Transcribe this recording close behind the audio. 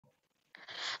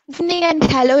Evening and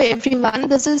hello everyone.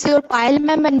 This is your Payal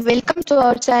ma'am and welcome to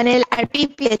our channel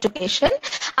Rpep Education.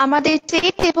 আমাদের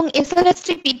TET এবং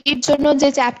SLST পিটির জন্য যে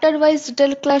chapter wise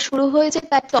detail class শুরু হয়েছে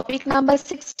তার topic number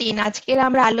 16 আজকের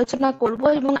আমরা আলোচনা করব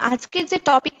এবং আজকের যে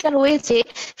টপিকটা রয়েছে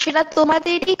সেটা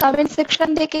তোমাদেরই কমেন্ট সেকশন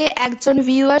থেকে একজন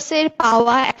ভিউয়ার্স এর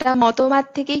পাওয়া একটা মতামত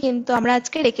থেকে কিন্তু আমরা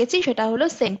আজকে রেখেছি, সেটা হলো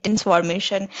সেন্টেন্স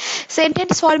ফরমেশন।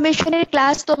 সেন্টেন্স ফরমেশনের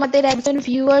ক্লাস তোমাদের একজন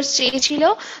ভিউয়ার্স চেয়েছিল,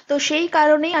 তো সেই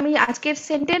কারণেই আমি আজকের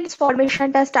সেন্টেন্স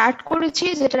ফরমেশনটা স্টার্ট করেছি,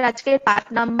 যেটার আজকের পার্ট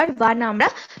নাম্বার 1 আমরা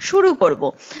শুরু করব।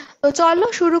 তো চলো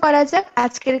শুরু করা যাক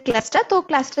আজকের ক্লাসটা। তো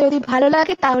ক্লাসটা যদি ভালো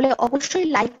লাগে তাহলে অবশ্যই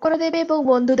লাইক করে দেবে এবং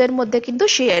বন্ধুদের মধ্যে কিন্তু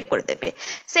শেয়ার করে দেবে।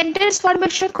 সেন্টেন্স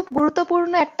ফরমেশন খুব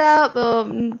গুরুত্বপূর্ণ একটা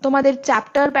তোমাদের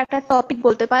চ্যাপ্টার বা একটা টপিক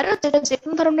বলতে পারো, যেটা যে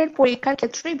কোনো ধরনের পরীক্ষার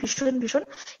ক্ষেত্রেই ভীষণ ভীষণ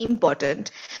ইম্পর্টেন্ট।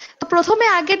 তো প্রথমে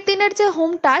আগের দিনের যে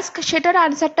হোম টাস্ক সেটার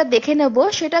আনসারটা দেখে নেব।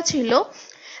 সেটা ছিল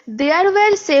There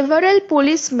were several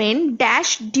policemen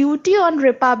dash duty on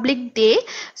Republic Day.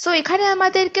 So এখানে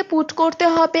আমাদেরকে পুট করতে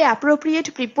হবে appropriate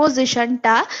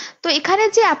prepositionটা। তো এখানে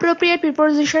যে appropriate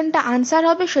prepositionটা আনসার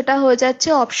হবে সেটা হয়ে যাচ্ছে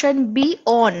option B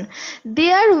on.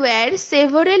 There were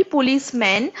several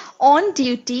policemen on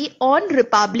duty on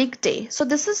Republic Day. So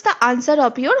this is the answer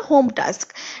of your home task.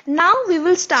 Now we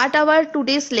will start our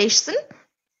today's lesson,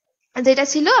 যেটা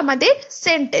ছিল আমাদের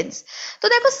সেন্টেন্স। তো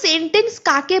দেখো sentence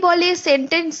কাকে বলে,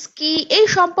 সেন্টেন্স কি, এই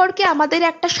সম্পর্কে আমাদের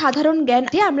একটা সাধারণ জ্ঞান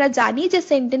আছে। আমরা জানি যে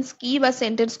সেন্টেন্স কি বা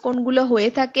সেন্টেন্স কোনগুলো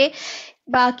হয়ে থাকে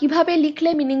বা কিভাবে লিখলে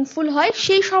মিনিংফুল হয়,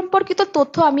 সেই সম্পর্কিত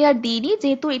তথ্য আমি আর দিইনি,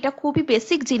 যেহেতু এটা খুবই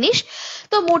বেসিক জিনিস।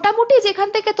 তো মোটামুটি যেখান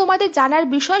থেকে তোমাদের জানার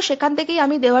বিষয় সেখান থেকেই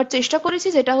আমি দেওয়ার চেষ্টা করেছি,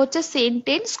 যেটা হচ্ছে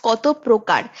সেন্টেন্স কত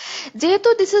প্রকার। যেহেতু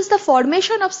this is the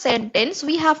formation of sentence,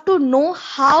 we have to know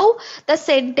how the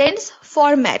sentence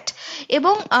format.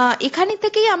 এবং এখানে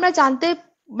থেকেই আমরা জানতে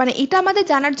মানে এটা আমাদের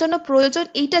জানার জন্য প্রয়োজন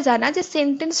এইটা জানা যে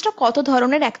সেন্টেন্সটা কত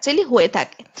ধরনের অ্যাকচুয়ালি হয়ে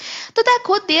থাকে। তো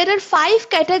দেখো there are 5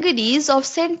 categories of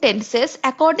sentences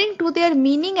according to their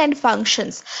meaning and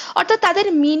functions. অর্থাৎ তাদের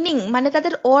মিনিং মানে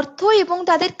তাদের অর্থ এবং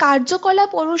তাদের কার্যকলাপ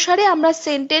অনুসারে আমরা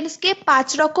সেন্টেন্সকে 5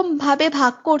 রকম ভাবে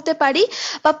ভাগ করতে পারি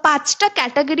বা 5টা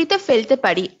ক্যাটাগরিতে ফেলতে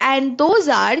পারি। অ্যান্ড দোজ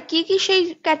আর কি কি সেই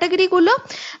ক্যাটাগরিগুলো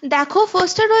দেখো।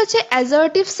 ফার্স্টে রয়েছে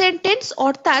অ্যাসার্টিভ সেন্টেন্স,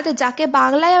 অর্থাৎ যাকে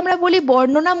বাংলায় আমরা বলি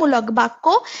বর্ণনামূলক বাক্য,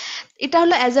 এটা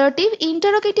হলো অ্যাসার্টিভ।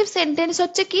 ইন্টারোগেটিভ সেন্টেন্স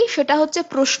হচ্ছে কি, সেটা হচ্ছে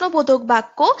প্রশ্নবোধক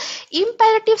বাক্য।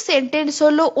 ইম্পারেটিভ সেন্টেন্স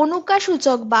হলো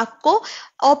অনুজ্ঞাসূচক বাক্য।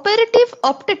 অপটেটিভ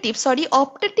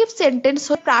সেন্টেন্স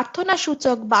হলো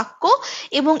প্রার্থনাসূচক বাক্য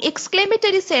এবং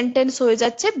এক্সক্লেমেটরি সেন্টেন্স হয়ে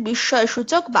যাচ্ছে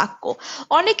বিস্ময়সূচক বাক্য।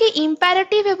 অনেকে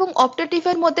ইম্পারেটিভ এবং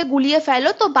অপটেটিভের মধ্যে গুলিয়ে ফেলো,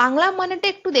 তো বাংলা মানেটা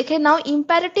একটু দেখে নাও।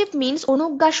 ইম্পারেটিভ মিন্স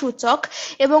অনুজ্ঞাসূচক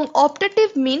এবং optative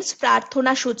means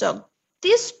প্রার্থনাসূচক।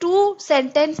 These two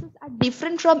sentences are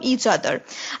different from each other.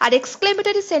 R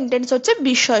exclamatory sentence হচ্ছে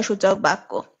বিস্ময়সূচক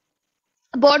বাক্য।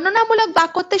 বর্ণনামূলক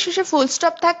বাক্যতে শেষে ফুল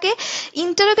স্টপ থাকে,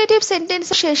 ইন্টারোগেটিভ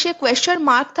সেন্টেন্সের শেষে কোয়েশ্চেন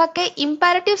মার্ক থাকে,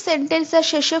 ইম্পারেটিভ সেন্টেন্সের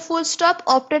শেষে ফুল স্টপ,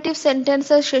 অপটেটিভ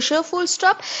সেন্টেন্সের শেষেও ফুল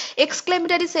স্টপ,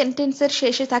 এক্সক্লেমেটরি সেন্টেন্সের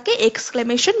শেষে থাকে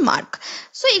এক্সক্লেমেশন মার্ক।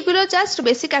 সো এগুলো জাস্ট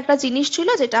বেসিক একটা জিনিস ছিল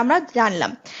যেটা আমরা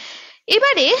জানলাম।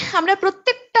 এবারে আমরা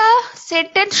প্রত্যেকটা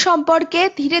সেন্টেন্স সম্পর্কে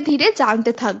ধীরে ধীরে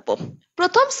জানতে থাকবো।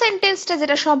 প্রথম সেন্টেন্সটা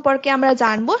যেটা সম্পর্কে আমরা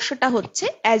জানবো সেটা হচ্ছে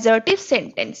অ্যাসার্টিভ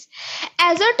সেন্টেন্স।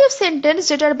 অ্যাসার্টিভ সেন্টেন্স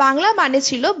যেটার বাংলা মানে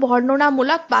ছিল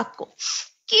বর্ণনামূলক বাক্য।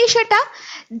 কি সেটা?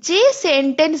 যে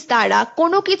সেন্টেন্স দ্বারা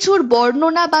কোনো কিছুর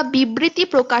বর্ণনা বা বিবৃতি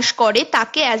প্রকাশ করে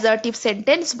তাকে অ্যাসার্টিভ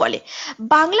সেন্টেন্স বলে।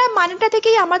 বাংলা মানেটা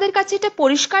থেকেই আমাদের কাছে এটা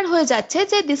পরিষ্কার হয়ে যাচ্ছে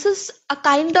যে this is a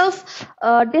kind of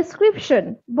description,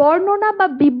 বর্ণনা বা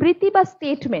বিবৃতি বা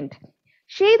স্টেটমেন্ট।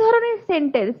 সেই ধরনের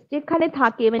সেন্টেন্স যেখানে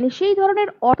থাকে মানে সেই ধরনের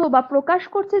অর্থ বা প্রকাশ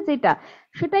করছে যেটা,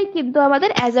 সেটাই কিন্তু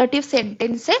আমাদের অ্যাসার্টিভ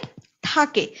সেন্টেন্সে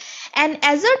থাকে। An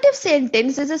assertive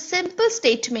sentence is a simple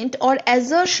statement or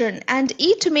assertion and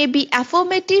it may be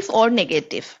affirmative or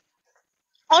negative.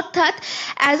 অর্থাৎ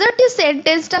অ্যাসার্টিভ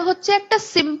সেন্টেন্সটা হচ্ছে একটা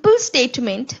সিম্পল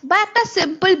স্টেটমেন্ট বা একটা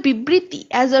সিম্পল বিবৃতি,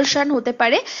 অ্যাসারশন হতে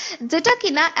পারে, যেটা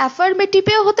কিনা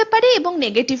অ্যাফার্মেটিভেও হতে পারে এবং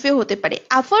নেগেটিভেও হতে পারে।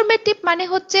 অ্যাফার্মেটিভ মানে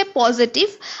হচ্ছে পজিটিভ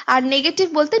আর নেগেটিভ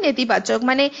বলতে নেতিবাচক,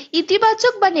 মানে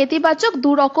ইতিবাচক বা নেতিবাচক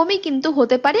দু রকমই কিন্তু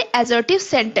হতে পারে অ্যাসার্টিভ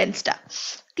সেন্টেন্সটা।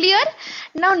 Clear?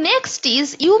 Now next is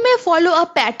you may follow a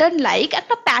pattern like,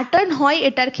 একটা প্যাটার্ন হয়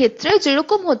এটার ক্ষেত্রে,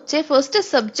 যেরকম হচ্ছে ফার্স্টে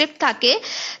সাবজেক্ট থাকে,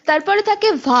 তারপরে থাকে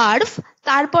ভার্ব,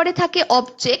 তারপরে থাকে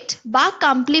অবজেক্ট বা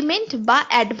কমপ্লিমেন্ট বা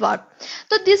অ্যাডভার্ব।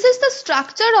 তো this is the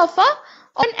structure of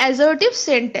an assertive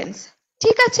sentence.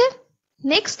 ঠিক আছে,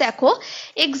 নেক্সট দেখো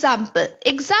এক্সাম্পল।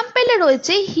 এক্সাম্পলে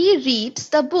রয়েছে হি রিডস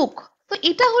দ্য বুক। তো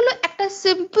এটা হলো একটা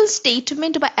সিম্পল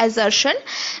স্টেটমেন্ট বা অ্যাসারশন,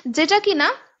 যেটা কিনা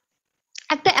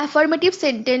একটা অ্যাফার্মেটিভ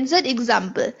সেন্টেন্সের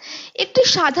এক্সাম্পল। একটি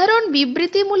সাধারণ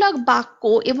বিবৃতিমূলক বাক্য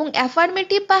এবং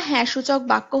অ্যাফার্মেটিভ বা হ্যাঁ সূচক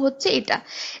বাক্য হচ্ছে এটা।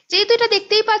 যেহেতু এটা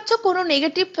দেখতেই পাচ্ছ কোনো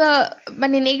নেগেটিভ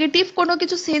মানে নেগেটিভ কোনো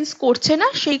কিছু সেন্স করছে না,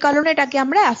 সেই কারণে এটাকে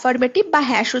আমরা অ্যাফার্মেটিভ বা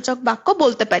হ্যাঁ সূচক বাক্য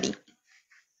বলতে পারি।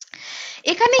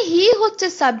 এখানে হি হচ্ছে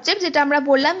সাবজেক্ট, যেটা আমরা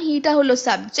বললাম হিটা হলো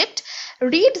সাবজেক্ট।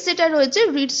 রিড যেটা রয়েছে,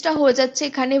 রিডসটা হয়ে যাচ্ছে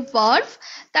এখানে ভার্ব।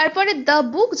 তারপরে দ্য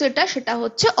বুক যেটা, সেটা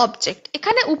হচ্ছে অবজেক্ট।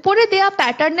 এখানে উপরে দেয়া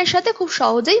প্যাটার্নের সাথে খুব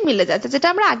সহজেই মিলে যাচ্ছে, যেটা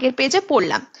আমরা আগের পেজে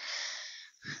পড়লাম।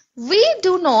 We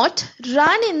do not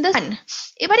run in the sun.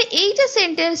 এবারে এই যে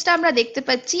সেন্টেন্সটা আমরা দেখতে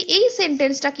পাচ্ছি, এই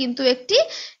সেন্টেন্সটা কিন্তু একটি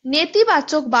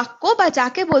নেতিবাচক বাক্য বা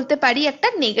যাকে বলতে পারি একটা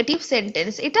নেগেটিভ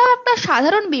সেন্টেন্স। এটা একটা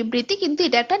সাধারণ বিবৃতি, কিন্তু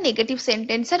এটা একটা নেগেটিভ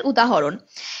সেন্টেন্সের উদাহরণ।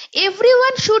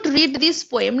 Everyone should read this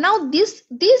poem. Now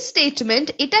this statement,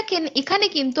 এখানে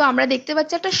কিন্তু আমরা দেখতে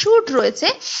পাচ্ছি একটা should রয়েছে,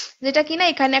 যেটা কিনা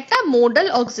এখানে একটা modal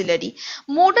auxiliary।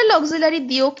 modal auxiliary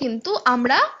দিয়েও কিন্তু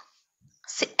আমরা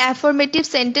অ্যাফার্মেটিভ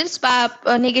সেন্টেন্স বা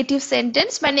নেগেটিভ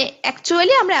সেন্টেন্স, মানে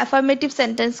অ্যাকচুয়ালি আমরা অ্যাফার্মেটিভ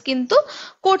সেন্টেন্স কিন্তু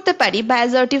করতে পারি বা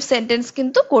অ্যাসার্টিভ সেন্টেন্স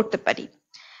কিন্তু করতে পারি।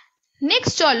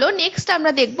 নেক্সট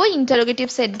আমরা দেখবো ইন্টারোগেটিভ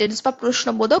সেন্টেন্স বা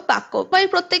প্রশ্নবোধক বাক্য।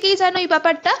 প্রত্যেকেই জানো এই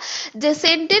ব্যাপারটা, যে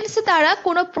সেন্টেন্সে দ্বারা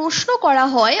কোনো প্রশ্ন করা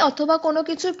হয় অথবা কোনো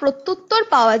কিছুর প্রত্যুত্তর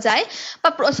পাওয়া যায় বা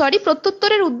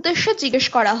প্রত্যুত্তরের উদ্দেশ্যে জিজ্ঞেস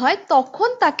করা হয়, তখন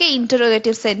তাকে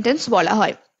ইন্টারোগেটিভ সেন্টেন্স বলা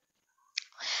হয়।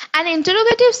 An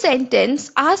interrogative sentence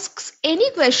asks any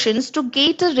questions to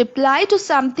get a reply to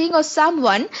something or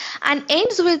someone and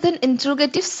ends with an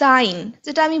interrogative sign।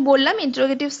 যেটা আমি বললাম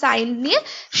interrogative sign নিয়ে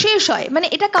শেষ হয়, মানে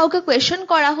এটা কাউকে কোয়েশ্চেন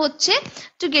করা হচ্ছে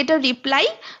to get a reply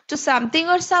to something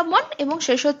or someone এবং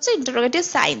শেষ হচ্ছে interrogative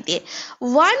sign দিয়ে।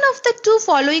 One of the two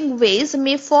following ways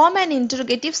may form an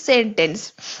interrogative sentence।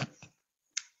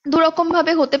 দুরকম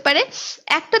ভাবে হতে পারে।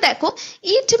 একটা দেখো,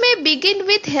 ইট মে begin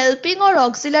with helping or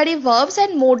auxiliary verbs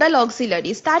and modal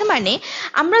auxiliaries. তার মানে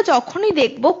আমরা যখনই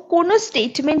দেখব কোনো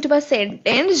স্টেটমেন্ট বা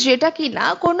সেন্টেন্স যেটা কিনা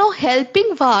কোনো হেল্পিং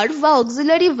ভার্ব বা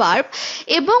অক্সিলারি ভার্ব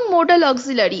এবং মোডাল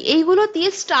অক্সিলারি এইগুলো দিয়ে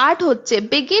স্টার্ট হচ্ছে,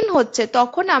 বিগিন হচ্ছে,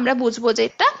 তখন আমরা বুঝবো যে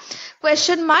এটা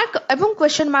কোয়েশ্চেন মার্ক এবং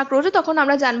কোয়েশ্চেন মার্ক রয়েছে, তখন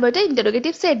আমরা জানবো এটা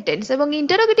ইন্টারোগেটিভ সেন্টেন্স। এবং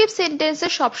ইন্টারোগেটিভ সেন্টেন্সে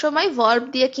সবসময় ভার্ব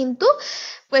দিয়ে কিন্তু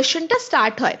কোয়েশ্চেনটা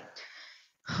স্টার্ট হয়।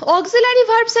 অক্সিলারি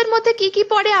ভার্বস এর মধ্যে কি কি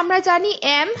পড়ে আমরা জানি,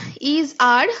 am, is,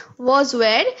 are, was,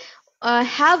 were,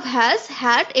 have, has,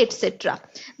 had, etc.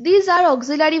 These are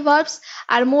auxiliary verbs.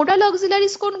 R modal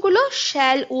auxiliaries কোনগুলো,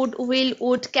 shall, would, will,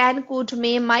 would, can, could,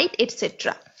 may, might, etc.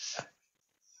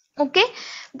 ওকে,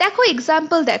 দেখো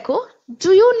এক্সাম্পল দেখো, do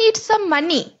you need some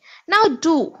money? Now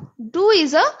do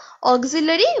is a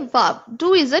auxiliary verb, do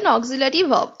is an auxiliary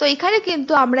verb। তো এখানে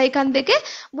কিন্তু আমরা এখান থেকে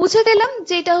বুঝে গেলাম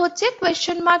যে এটা হচ্ছে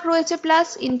কোয়েশ্চেন মার্ক রয়েছে plus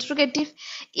interrogative.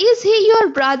 is he your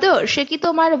brother? সে কি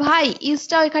তোমার ভাই?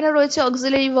 isটাও এখানে রয়েছে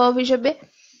auxiliary verb হিসেবে।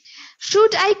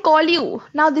 should I call you?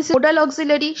 Now this is modal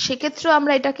auxiliary, সেক্ষেত্রে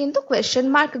আমরা এটা কিন্তু কোয়েশ্চেন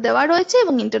মার্ক দেওয়া রয়েছে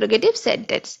এবং ইন্টারোগেটিভ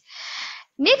সেন্টেন্স।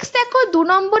 নেক্সট দেখো 2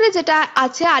 নম্বরে যেটা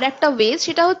আছে আর একটা ওয়ে,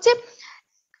 সেটা হচ্ছে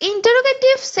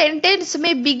interrogative sentence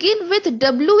may begin with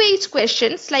WH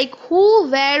questions like who,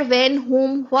 where, when,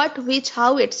 whom, what, which,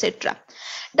 how, etc.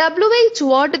 WH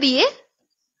word দিয়ে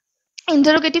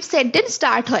interrogative sentence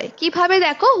start হয়। কিভাবে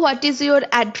দেখো, what is your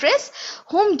address,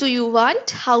 whom do you want,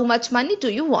 how much money do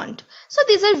you want? So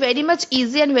these are very much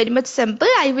easy and very much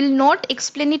simple. I will not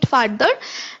explain it further.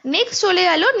 Next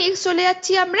চলে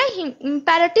যাচ্ছি আমরা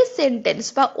imperative sentence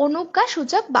বা অনুজ্ঞা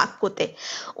সূচক বাক্যতে।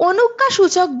 অনুজ্ঞা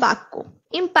সূচক বাক্য,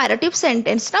 imperative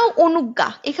sentence. নাও অনুজ্ঞা,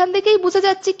 এখান থেকেই বোঝা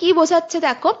যাচ্ছে কি বোঝাচ্ছে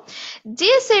দেখো,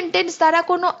 যে সেন্টেন্স দ্বারা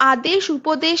কোনো আদেশ,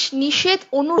 উপদেশ, নিষেধ,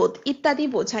 অনুরোধ ইত্যাদি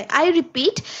বোঝায়। আই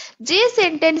রিপিট, যে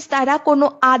সেন্টেন্স দ্বারা কোনো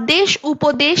আদেশ,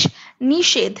 উপদেশ,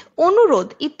 নিষেধ, অনুরোধ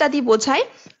ইত্যাদি বোঝায়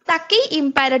তাকেই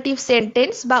ইম্পারেটিভ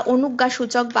সেন্টেন্স বা অনুজ্ঞা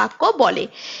সূচক বাক্য বলে।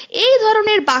 এই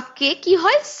ধরনের বাক্যে কি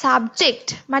হয়, সাবজেক্ট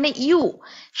মানে ইউ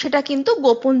সেটা কিন্তু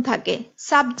গোপন থাকে।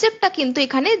 সাবজেক্টটা কিন্তু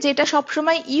এখানে যেটা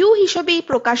সবসময় ইউ হিসেবেই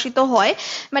প্রকাশিত হয়,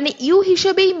 মানে ইউ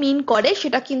হিসেবেই মিন করে,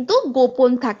 সেটা কিন্তু গোপন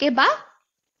থাকে বা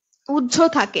উজ্জ্ব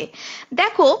থাকে।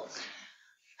 দেখো,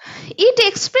 ইট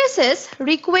expresses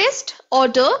request,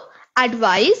 order,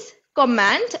 advice,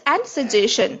 command and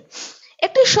suggestion.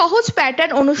 একটি সহজ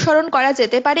প্যাটার্ন অনুসরণ করা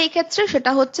যেতে পারে এই ক্ষেত্রে,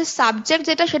 সেটা হচ্ছে সাবজেক্ট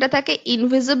যেটা সেটা থাকে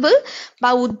ইনভিজিবল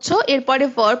বা উজ্জ্ব, এরপরে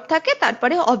ভার্ব থাকে,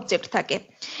 তারপরে অবজেক্ট থাকে।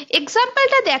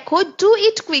 এক্সাম্পলটা দেখো, do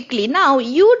it quickly. Now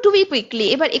you do it quickly.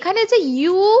 এবার এখানে যে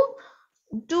ইউ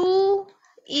ডু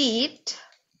ইট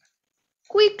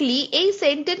কুইকলি এই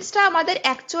সেন্টেন্সটা আমাদের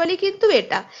অ্যাকচুয়ালি কিন্তু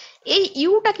এটা, এই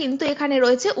ইউটা কিন্তু এখানে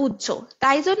রয়েছে উজ্জ্ব,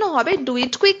 তাই জন্য হবে ডু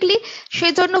ইট কুইকলি,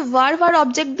 সেজন্য ভার্ব আর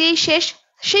অবজেক্ট দিয়ে শেষ।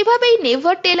 সেভাবেই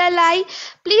never tell a lie,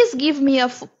 please give me a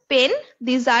pen,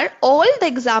 this R all the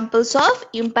examples of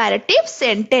imperative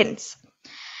sentence.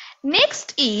 Next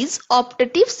is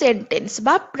optative sentence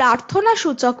বা প্রার্থনা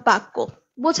সূচক বাক্য।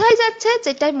 বোঝাই যাচ্ছে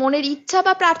যেটাই মনের ইচ্ছা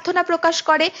বা প্রার্থনা প্রকাশ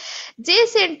করে। যে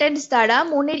সেন্টেন্স দ্বারা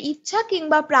মনের ইচ্ছা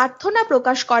কিংবা প্রার্থনা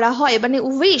প্রকাশ করা হয়, মানে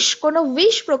কোনো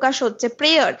উইশ প্রকাশ হচ্ছে,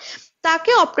 প্রেয়ার,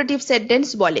 তাকে অপটেটিভ সেন্টেন্স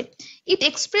বলে। ইট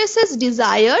expresses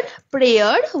desire,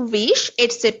 prayer, wish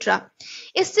etcetera.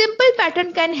 A simple pattern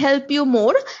can help you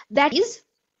more, that is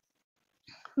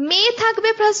মে থাকবে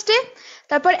ফার্স্টে,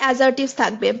 তারপর অ্যাসার্টিভস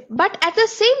থাকবে। But at the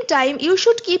same time you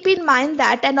should keep in mind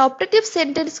that an optative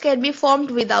sentence can be formed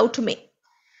without মে।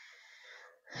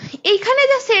 এইখানে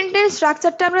যে sentence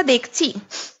স্ট্রাকচারটা আমরা দেখছি,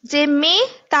 যে মে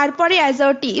তারপরে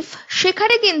অ্যাসার্টিভ,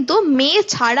 সেখানে কিন্তু মে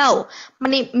ছাড়াও,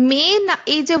 মানে মে না,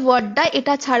 এই যে ওয়ার্ডটা,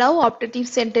 এটা ছাড়াও অপটেটিভ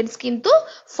সেন্টেন্স কিন্তু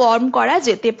ফর্ম করা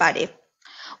যেতে পারে।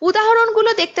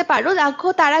 উদাহরণগুলো দেখতে পারো, দেখো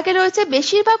তার আগে রয়েছে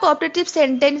বেশিরভাগ অপারেটিভ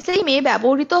সেন্টেন্সেই মে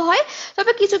ব্যবহৃত হয়,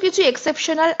 তবে কিছু কিছু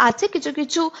এক্সেপশনাল আছে, কিছু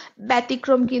কিছু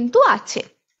ব্যতিক্রম কিন্তু আছে।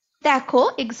 দেখো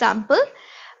example,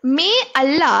 May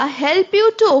Allah help you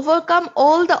to overcome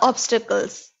all the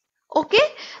obstacles. ওকে,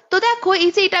 তো দেখো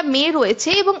এই যে এটা মে রয়েছে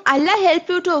এবং আল্লাহ help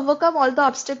you to overcome all the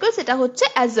obstacles, এটা হচ্ছে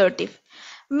assertive.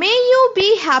 May you be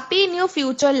happy in your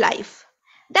future life.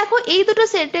 দেখো এই দুটো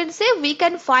সেন্টেন্সে we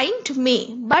can find May,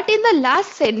 but in the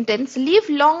last sentence live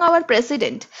long hour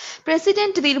president,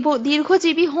 president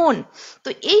দীর্ঘজীবী হন, তো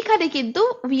এইখানে কিন্তু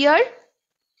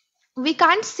উই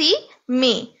কান্ট সি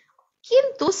মে,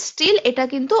 কিন্তু স্টিল এটা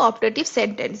কিন্তু অপটেটিভ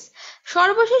সেন্টেন্স।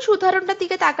 সর্বশেষ উদাহরণটার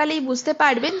দিকে তাকালেই বুঝতে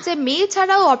পারবেন যে মে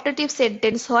ছাড়াও অপটেটিভ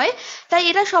সেন্টেন্স হয়, তাই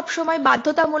এটা সবসময়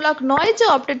বাধ্যতামূলক নয় যে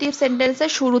অপটেটিভ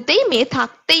সেন্টেন্সের শুরুতেই মে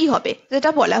থাকতেই হবে, যেটা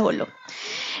বলা হলো।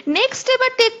 নেক্সট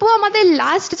এবার দেখবো আমাদের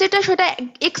লাস্ট যেটা, সেটা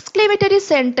এক্সক্লেমেটরি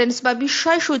সেন্টেন্স বা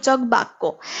বিস্ময়সূচক বাক্য।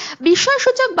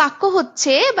 বিস্ময়সূচক বাক্য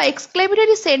হচ্ছে বা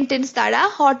এক্সক্লেমেটরি সেন্টেন্স দ্বারা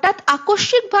হঠাৎ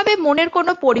আকস্মিকভাবে মনের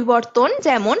কোনো পরিবর্তন,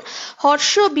 যেমন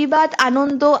হর্ষ, বিবাদ,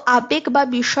 আনন্দ, আবেগ বা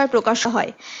বিস্ময় প্রকাশ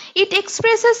হয়। ইট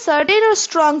expresses sudden or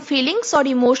strong feelings or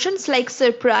emotions like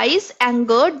surprise,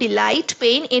 anger, delight,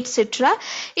 pain, etc.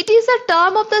 It is a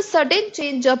term of the sudden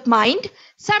change of mind.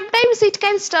 Sometimes it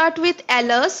can start with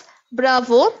alas,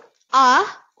 bravo, ah,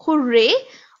 hooray,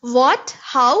 what,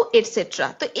 how, etc.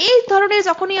 তো এই ধরনের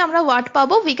যখনই আমরা word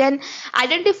পাবো, we can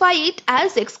identify it as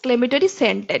exclamatory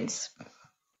sentence.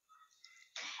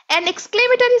 An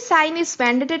exclamatory sign is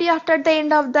mandatory after the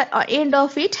end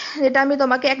of it, যেটা আমি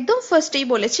তোমাকে একদম ফার্স্টেই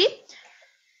বলেছি।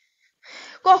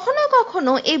 কখনো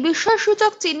কখনো এই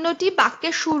বিস্ময়সূচক চিহ্নটি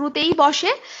বাক্যের শুরুতেই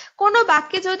বসে। কোনো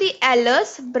বাক্যে যদি অ্যালাস,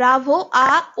 ব্রাভো,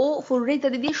 আ ও হুররে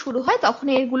ইত্যাদি দিয়ে শুরু হয়, তখন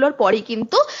এগুলোর পরে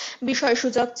কিন্তু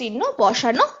বিস্ময়সূচক চিহ্ন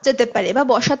বসানো যেতে পারে বা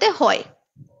বসাতে হয়।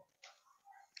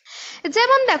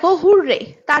 যেমন দেখো হুররে,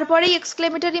 তারপরে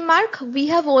exclamatory mark, we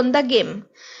have won the game,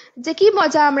 যে কি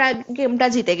মজা, আমরা গেমটা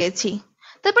জিতে গেছি।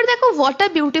 তারপর দেখো হোয়াট আ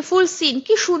বিউটিফুল সিন,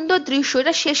 কি সুন্দর দৃশ্য,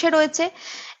 এটা শেষে রয়েছে।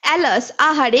 অ্যালাস,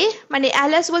 আহারে, মানে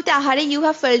অ্যালাস বলতে আহারে, you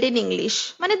have failed in English,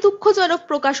 মানে দুঃখজনক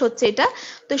প্রকাশ হচ্ছে এটা,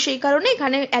 তো সেই কারণে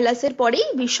এখানে অ্যালাসের পরেই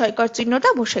বিস্ময়কর চিহ্নটা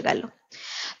বসে গেল।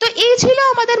 তো এই ছিল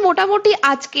আমাদের মোটামুটি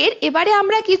আজকের। এবারে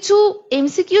আমরা কিছু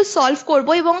এমসিকিউ সলভ করব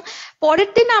এবং পরের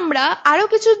দিন আমরা আরো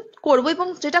কিছু করব, এবং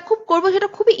যেটা সেটা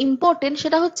খুবই ইম্পর্টেন্ট,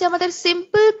 সেটা হচ্ছে আমাদের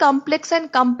সিম্পল, কমপ্লেক্স অ্যান্ড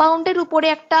কম্পাউন্ডের উপরে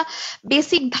একটা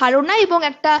বেসিক ধারণা এবং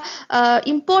একটা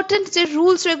ইম্পর্টেন্ট যে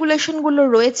রুলস রেগুলেশন গুলো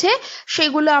রয়েছে,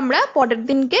 সেগুলো আমরা পরের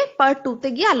দিনকে পার্ট 2 তে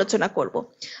গিয়ে আলোচনা করব।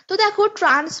 তো দেখো,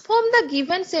 transform the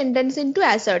given sentence into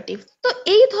assertive. তো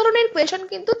এই ধরনের কোয়েশন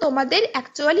কিন্তু তোমাদের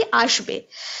অ্যাকচুয়ালি আসবে,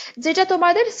 যেটা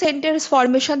তোমাদের সেন্টেন্স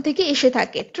ফরমেশন থেকে এসে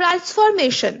থাকে।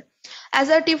 ট্রান্সফরমেশন,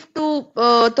 অ্যাসার্টিভ টু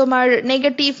তোমার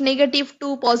নেগেটিভ, নেগেটিভ টু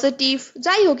পজিটিভ,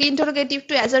 যাই হোক, ইন্টারোগেটিভ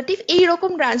টু অ্যাসার্টিভ,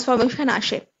 এইরকম ট্রান্সফরমেশন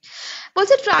আসে।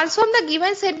 বলছে transform the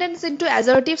given sentence into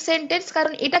assertive sentence,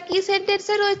 কারণ এটা কি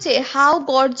সেন্টেন্সে রয়েছে, how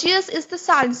gorgeous is the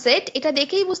sunset, এটা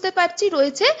দেখেই বুঝতে পারছি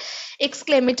রয়েছে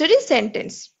এক্সক্লেমেটরি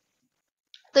সেন্টেন্স।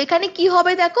 তো এখানে কি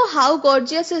হবে দেখো, how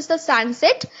gorgeous is the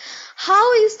sunset, how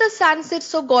is the sunset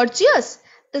so gorgeous,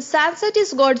 the sunset is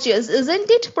gorgeous isn't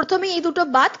it, প্রথমে এই দুটো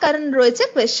বাদ, কারণ রয়েছে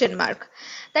question mark.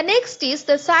 The next is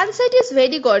the sunset is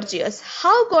very gorgeous,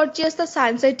 how gorgeous the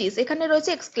sunset is, এখানে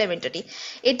রয়েছে exclamatory,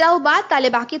 এটাও বাদ, তাহলে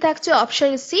বাকি থাকছে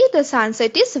option C, the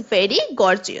sunset is very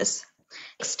gorgeous.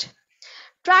 Next,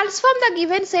 transform the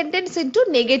given sentence into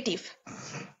negative.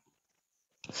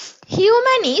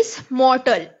 Human is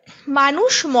mortal,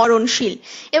 মানুষ মরণশীল।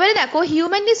 এবারে দেখো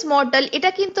হিউম্যান ইজ মর্টাল, এটা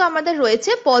কিন্তু আমাদের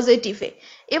রয়েছে পজিটিভে।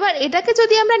 এবার এটাকে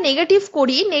যদি আমরা নেগেটিভ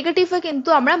করি, নেগেটিভে কিন্তু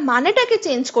আমরা মানেটাকে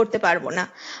চেঞ্জ করতে পারবো না,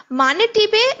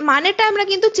 মানেটা আমরা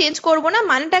কিন্তু চেঞ্জ করব না,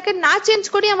 মানেটাকে না চেঞ্জ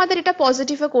করি আমাদের এটা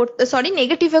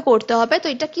নেগেটিভে করতে হবে। তো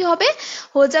এটা কি হবে,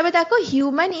 হয়ে যাবে দেখো,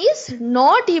 human is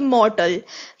not immortal,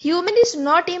 human is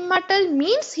not immortal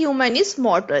means human is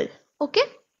mortal. Okay,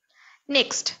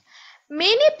 next,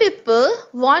 Many people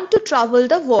want to travel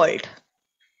the world.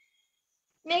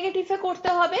 নেগেটিভে করতে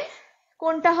হবে,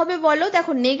 কোনটা হবে বলো?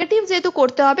 দেখো নেগেটিভ যেহেতু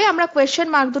করতে হবে আমরা কোয়েশ্চেন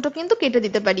মার্ক দুটো কিন্তু কেটে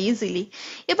দিতে পারি ইজিলি।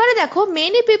 এবারে দেখো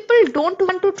many people don't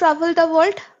want to travel the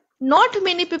world, not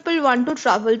many people want to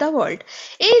travel the world.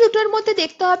 এই দুটোর মধ্যে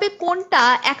দেখতে হবে কোনটা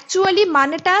অ্যাকচুয়ালি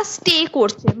মানেটা স্টে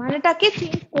করছে, মানেটাকে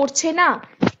চেঞ্জ করছে না।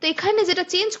 তো এখানে যেটা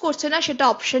চেঞ্জ করছে না সেটা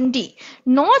option D,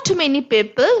 not many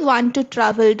people want to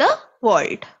travel the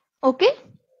world. Okay,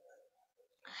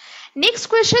 next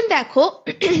question দেখো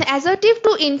অ্যাজারটিভ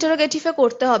টু ইন্টারোগেটিভে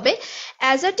করতে হবে।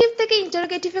 অ্যাজারটিভ থেকে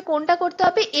ইন্টারোগেটিভে কোনটা করতে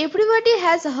হবে? Everybody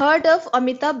has hard of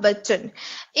Amitabh Bachchan.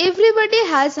 Everybody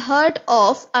has hard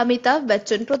of Amitabh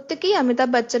Bachchan, প্রত্যেকেই অমিতাভ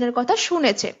বচ্চনের কথা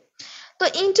শুনেছে। তো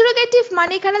ইন্টারোগেটিভ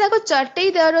মানে এখানে দেখো চারটেই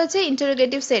দেওয়া রয়েছে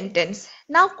ইন্টারোগেটিভ সেন্টেন্স।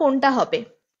 নাও কোনটা হবে?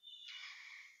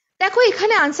 দেখো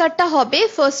এখানে আনসারটা হবে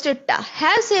ফার্স্টেরটা,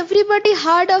 has everybody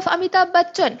hard of Amitabh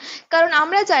Bachchan, কারণ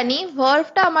আমরা জানি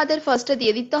ভার্বটা আমাদের ফার্স্টে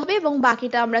দিয়ে দিতে হবে এবং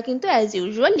বাকিটা আমরা কিন্তু অ্যাজ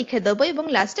ইউজুয়াল লিখে দেবো এবং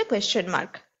লাস্টে কোয়েশ্চেন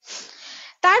মার্ক।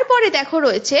 তারপরে দেখো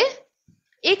রয়েছে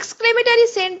exclamatory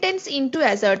sentence into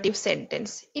assertive sentence,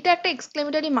 এটা একটা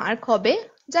এক্সক্লেমেটরি মার্ক হবে।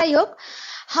 যাই হোক,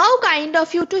 how kind of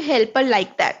you to help her like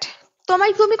that,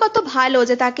 তুমি কত ভালো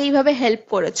যে তাকে এইভাবে হেল্প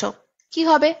করেছো, কি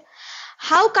হবে?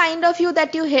 How kind of you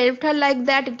that you helped her like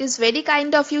that. It is very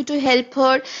kind of you to help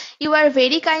her. You are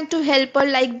very kind to help her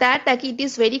like that. That it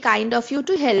is very kind of you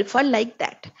to help her like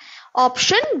that.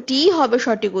 Option D হবে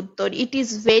সঠিক উত্তর, it is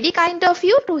very kind of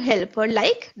you to help her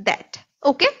like that.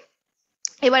 Okay,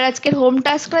 এবার আজকের home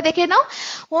টাস্কটা দেখে নাও।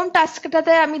 Home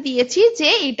টাস্কটাতে আমি দিয়েছি যে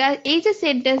এই যে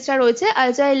সেন্টেন্সটা রয়েছে,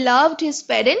 as I loved his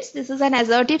parents, this is an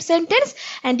assertive sentence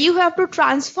and you have to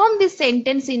transform this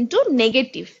sentence into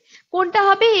negative. কোনটা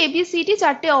হবে? ABCD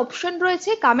চারটে অপশন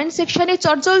রয়েছে, কমেন্ট সেকশনে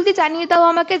চটজলদি জানিয়ে দাও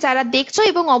আমাকে যারা দেখছো,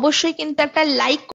 এবং অবশ্যই কিন্তু একটা লাইক